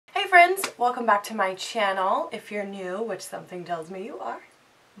friends, welcome back to my channel. If you're new, which something tells me you are.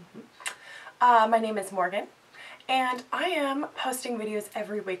 My name is Morgan and I am posting videos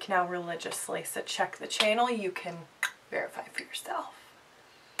every week now religiously, so check the channel, you can verify for yourself.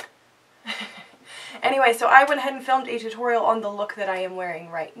 Anyway, so I went ahead and filmed a tutorial on the look that I am wearing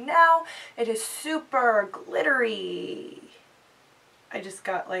right now. It is super glittery. I just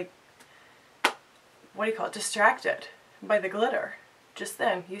got like, what do you call it, distracted by the glitter. Just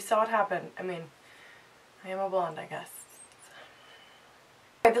then, you saw it happen. I mean, I am a blonde, I guess.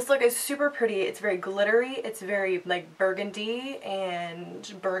 This look is super pretty. It's very glittery. It's very like burgundy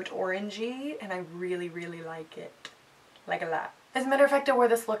and burnt orangey, and I really, really like it. Like a lot. As a matter of fact, I wore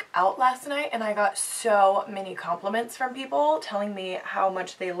this look out last night and I got so many compliments from people telling me how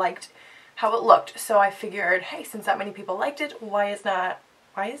much they liked how it looked. So I figured, hey, since that many people liked it, why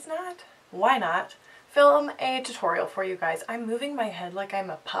not film a tutorial for you guys. I'm moving my head like I'm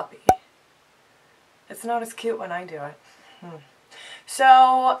a puppy. It's not as cute when I do it. So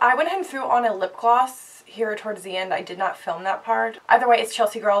I went ahead and threw on a lip gloss here towards the end. I did not film that part. Either way, it's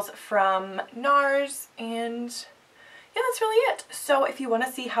Chelsea Girls from NARS, and yeah, that's really it. So if you want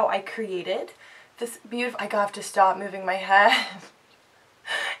to see how I created this beautiful, I have to stop moving my head.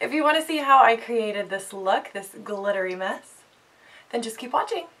 If you want to see how I created this look, this glittery mess, then just keep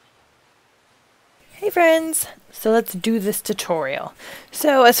watching. Hey friends, so let's do this tutorial.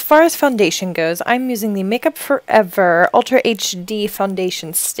 So as far as foundation goes, I'm using the Makeup Forever Ultra HD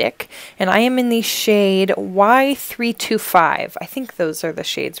foundation stick, and I am in the shade Y325. I think those are the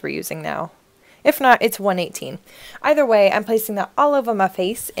shades we're using now. If not, it's 118. Either way, I'm placing that all over my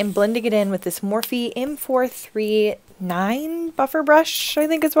face and blending it in with this Morphe M439 buffer brush, I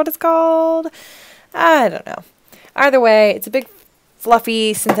think is what it's called. I don't know. Either way, it's a big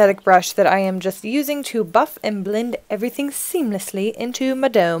fluffy synthetic brush that I am just using to buff and blend everything seamlessly into my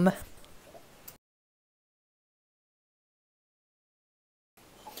dome.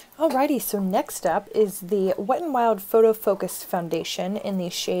 Alrighty, so next up is the Wet n Wild Photofocus foundation in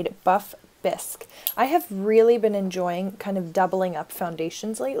the shade Buff Bisque. I have really been enjoying kind of doubling up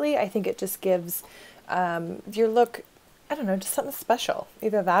foundations lately. I think it just gives your look, I don't know, just something special.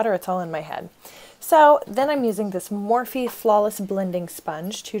 Either that or it's all in my head. So then I'm using this Morphe Flawless Blending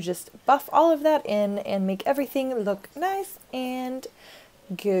Sponge to just buff all of that in and make everything look nice and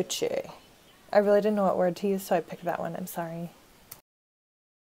Gucci. I really didn't know what word to use, so I picked that one. I'm sorry.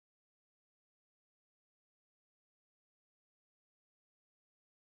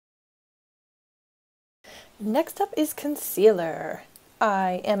 Next up is concealer.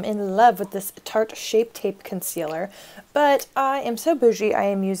 I am in love with this Tarte Shape Tape concealer, but I am so bougie I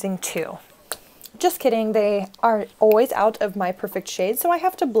am using two. Just kidding, they are always out of my perfect shade, so I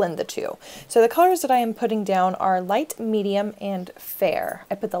have to blend the two. So the colors that I am putting down are light, medium, and fair.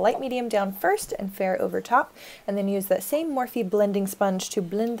 I put the light medium down first and fair over top, and then use that same Morphe blending sponge to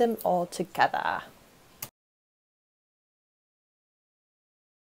blend them all together.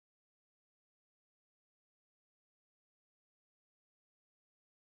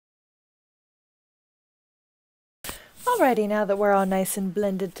 Alrighty, now that we're all nice and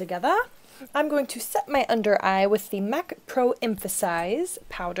blended together, I'm going to set my under eye with the MAC Pro Emphasize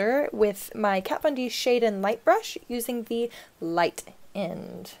powder with my Kat Von D Shade and Light brush using the light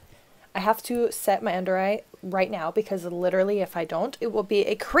end. I have to set my under eye right now because literally if I don't, it will be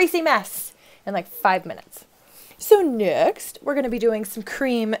a crazy mess in like 5 minutes. So next, we're going to be doing some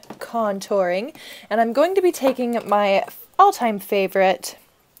cream contouring, and I'm going to be taking my all-time favorite,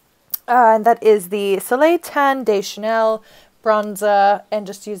 and that is the Soleil Tan de Chanel bronzer, and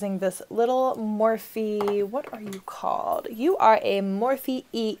just using this little Morphe, what are you called? You are a Morphe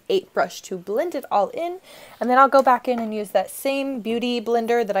E8 brush to blend it all in, and then I'll go back in and use that same beauty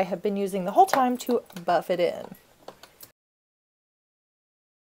blender that I have been using the whole time to buff it in.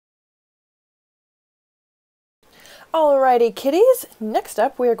 Alrighty kitties, next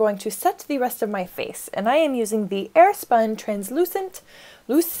up we are going to set the rest of my face, and I am using the Airspun translucent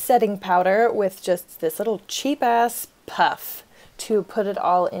loose setting powder with just this little cheap ass puff to put it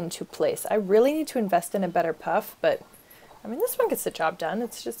all into place. I really need to invest in a better puff, but I mean this one gets the job done.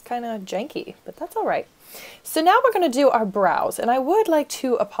 It's just kind of janky, but that's alright. So now we're going to do our brows, and I would like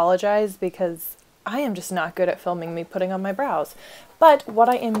to apologize because I am just not good at filming me putting on my brows. But what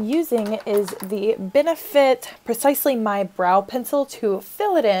I am using is the Benefit Precisely My Brow Pencil to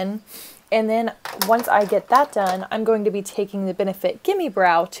fill it in. And then once I get that done, I'm going to be taking the Benefit Gimme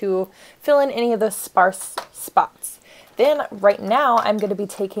Brow to fill in any of the sparse spots. Then right now I'm going to be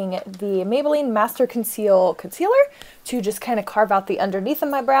taking the Maybelline Master Conceal Concealer to just kind of carve out the underneath of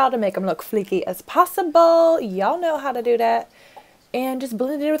my brow to make them look fleeky as possible. Y'all know how to do that. and just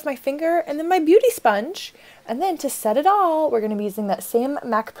blend it in with my finger and then my beauty sponge. And then to set it all, we're going to be using that same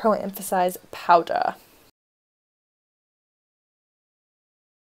MAC Pro Emphasize powder.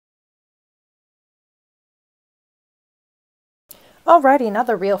 Alrighty, now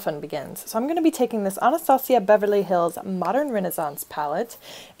the real fun begins. So I'm going to be taking this Anastasia Beverly Hills Modern Renaissance palette,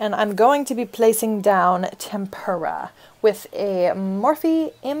 and I'm going to be placing down Tempera with a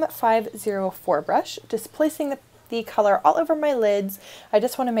Morphe M504 brush, just placing the color all over my lids. I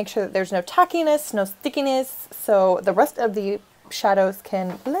just want to make sure that there's no tackiness, no stickiness, so the rest of the shadows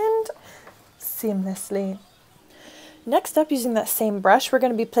can blend seamlessly. Next up, using that same brush, we're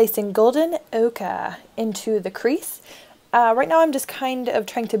going to be placing Golden Ochre into the crease. Right now I'm just kind of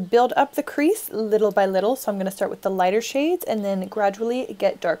trying to build up the crease little by little, so I'm going to start with the lighter shades and then gradually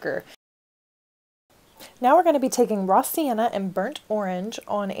get darker. Now we're going to be taking Raw Sienna and Burnt Orange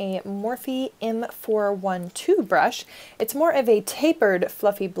on a Morphe M412 brush. It's more of a tapered,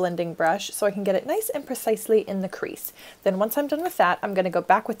 fluffy blending brush, so I can get it nice and precisely in the crease. Then once I'm done with that, I'm going to go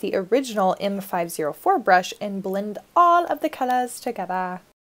back with the original M504 brush and blend all of the colors together.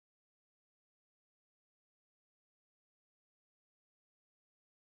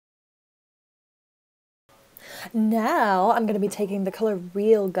 Now I'm going to be taking the color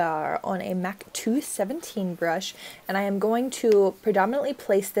Real Gar on a MAC 217 brush, and I am going to predominantly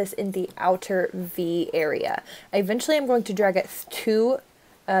place this in the outer V area. Eventually I'm going to drag it to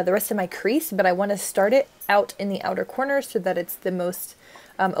the rest of my crease, but I want to start it out in the outer corner so that it's the most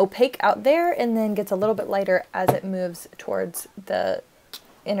opaque out there, and then gets a little bit lighter as it moves towards the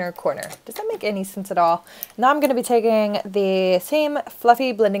inner corner. Does that make any sense at all? Now I'm going to be taking the same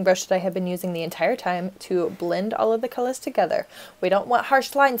fluffy blending brush that I have been using the entire time to blend all of the colors together. We don't want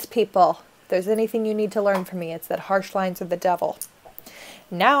harsh lines, people. If there's anything you need to learn from me, it's that harsh lines are the devil.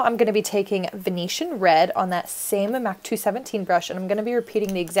 Now I'm going to be taking Venetian Red on that same MAC 217 brush, and I'm going to be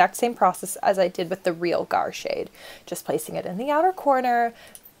repeating the exact same process as I did with the Real Gar shade. Just placing it in the outer corner,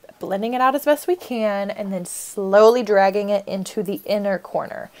 blending it out as best we can, and then slowly dragging it into the inner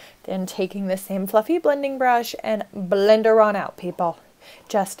corner. Then taking the same fluffy blending brush and blend her on out, people.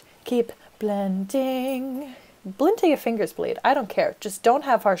 Just keep blending. Blend till your fingers bleed. I don't care. Just don't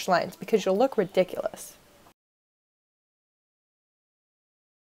have harsh lines because you'll look ridiculous.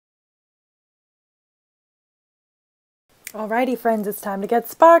 Alrighty friends, it's time to get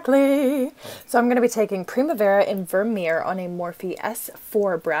sparkly. So I'm going to be taking Primavera in Vermeer on a Morphe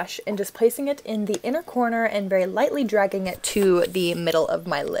S4 brush and just placing it in the inner corner and very lightly dragging it to the middle of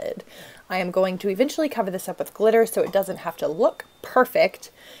my lid. I am going to eventually cover this up with glitter so it doesn't have to look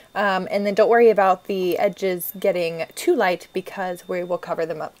perfect. And then don't worry about the edges getting too light because we will cover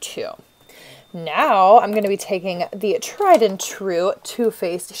them up too. Now I'm going to be taking the tried and true Too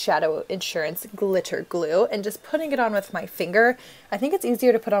Faced Shadow Insurance Glitter Glue and just putting it on with my finger. I think it's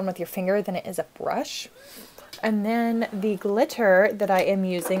easier to put on with your finger than it is a brush. And then the glitter that I am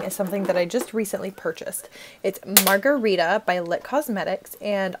using is something that I just recently purchased. It's Margarita by Lit Cosmetics,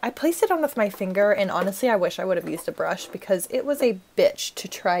 and I placed it on with my finger, and honestly I wish I would have used a brush because it was a bitch to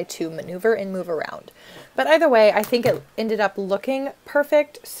try to maneuver and move around. But either way, I think it ended up looking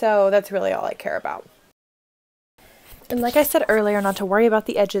perfect, so that's really all I care about. And like I said earlier, not to worry about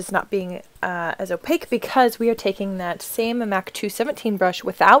the edges not being as opaque because we are taking that same MAC 217 brush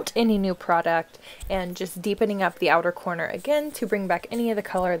without any new product and just deepening up the outer corner again to bring back any of the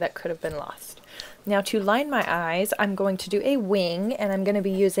color that could have been lost. Now to line my eyes, I'm going to do a wing, and I'm going to be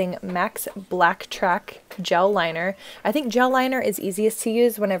using MAC's Black Track Gel Liner. I think gel liner is easiest to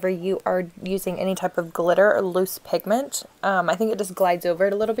use whenever you are using any type of glitter or loose pigment. I think it just glides over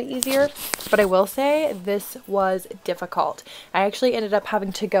it a little bit easier, but I will say this was difficult. I actually ended up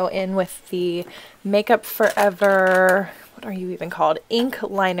having to go in with the Makeup Forever, what are you even called, ink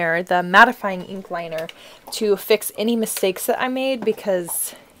liner, the mattifying ink liner, to fix any mistakes that I made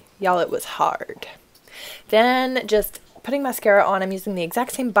because y'all, it was hard. Then just putting mascara on. I'm using the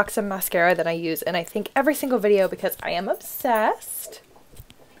exact same Buxom mascara that I use in I think every single video because I am obsessed.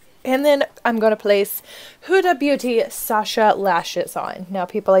 And then I'm going to place Huda Beauty Sasha lashes on. Now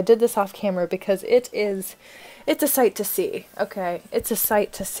people, I did this off camera because it's a sight to see, okay? It's a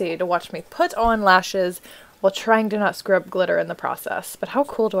sight to see to watch me put on lashes while trying to not screw up glitter in the process. But how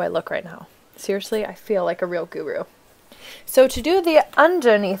cool do I look right now? Seriously, I feel like a real guru. So to do the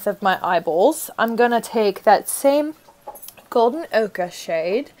underneath of my eyeballs, I'm going to take that same Golden Ochre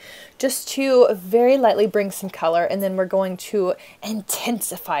shade just to very lightly bring some color, and then we're going to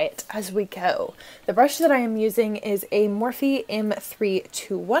intensify it as we go. The brush that I am using is a Morphe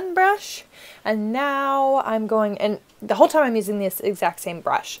M321 brush, and now I'm going, and the whole time I'm using this exact same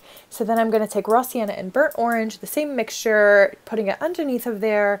brush. So then I'm going to take Raw Sienna and Burnt Orange, the same mixture, putting it underneath of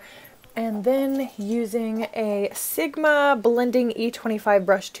there, and then using a Sigma blending E25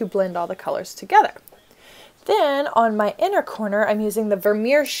 brush to blend all the colors together. Then on my inner corner, I'm using the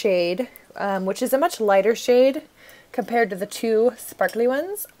Vermeer shade, which is a much lighter shade compared to the two sparkly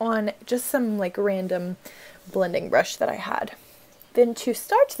ones, on just some like random blending brush that I had. Then to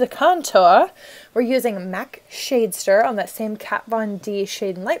start the contour, we're using MAC Shadester on that same Kat Von D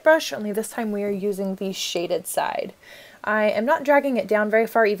Shade and Light brush, only this time we are using the shaded side. I am not dragging it down very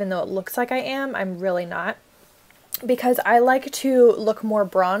far, even though it looks like I am. I'm really not, because I like to look more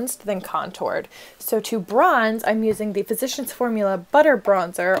bronzed than contoured. So to bronze, I'm using the Physicians Formula Butter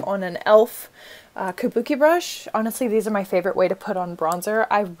Bronzer on an e.l.f. Kabuki brush. Honestly, these are my favorite way to put on bronzer.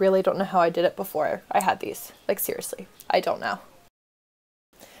 I really don't know how I did it before I had these. Like, seriously, I don't know.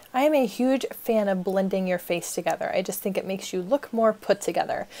 I am a huge fan of blending your face together. I just think it makes you look more put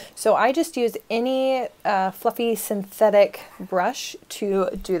together. So I just use any fluffy synthetic brush to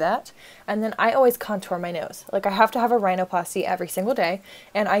do that. And then I always contour my nose. Like, I have to have a rhinoplasty every single day.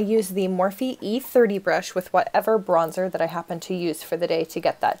 And I use the Morphe E30 brush with whatever bronzer that I happen to use for the day to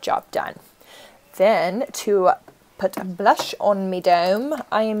get that job done. Then to put blush on me dome,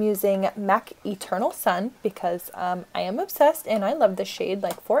 I am using MAC Eternal Sun because I am obsessed and I love this shade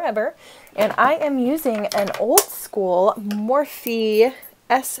like forever. And I am using an old school Morphe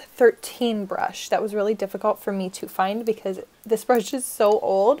S13 brush that was really difficult for me to find because this brush is so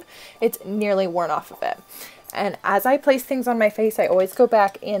old, it's nearly worn off of it. And as I place things on my face, I always go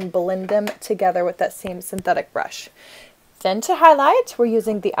back and blend them together with that same synthetic brush. Then to highlight, we're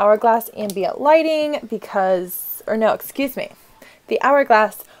using the Hourglass Ambient Lighting because, or no, excuse me, the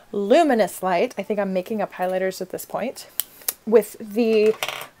Hourglass Luminous Light. I think I'm making up highlighters at this point. With the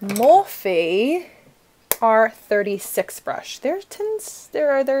Morphe R36 brush.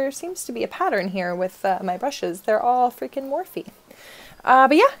 There seems to be a pattern here with my brushes. They're all freaking Morphe.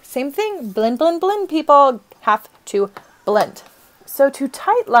 But yeah, same thing. Blend, blend, blend, people. Have to blend. So to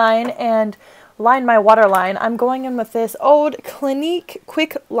tight line and line my waterline, I'm going in with this old Clinique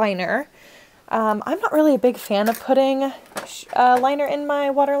Quickliner. I'm not really a big fan of putting liner in my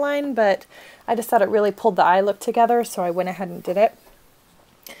waterline, but I just thought it really pulled the eye look together, so I went ahead and did it.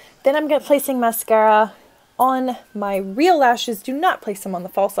 Then I'm placing mascara on my real lashes. Do not place them on the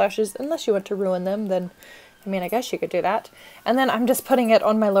false lashes unless you want to ruin them, then I mean, I guess you could do that. And then I'm just putting it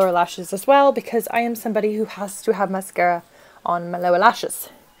on my lower lashes as well because I am somebody who has to have mascara on my lower lashes.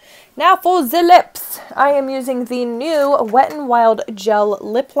 Now for the lips, I am using the new Wet n Wild Gel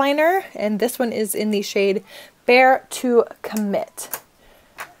Lip Liner, and this one is in the shade Bare to Commit.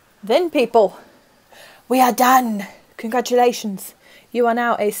 Then people, we are done. Congratulations. You are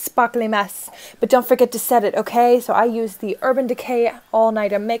now a sparkly mess, but don't forget to set it, okay? So I use the Urban Decay All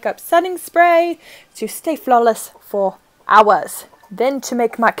Nighter Makeup Setting Spray to stay flawless for hours. Then to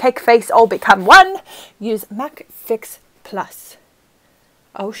make my cake face all become one, use MAC Fix Plus.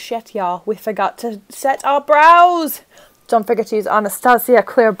 Oh shit, y'all, we forgot to set our brows. Don't forget to use Anastasia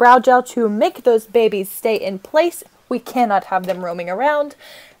Clear Brow Gel to make those babies stay in place. We cannot have them roaming around.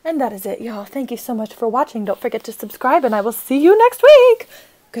 And that is it, y'all. Thank you so much for watching. Don't forget to subscribe, and I will see you next week.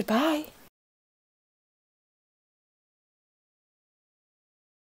 Goodbye.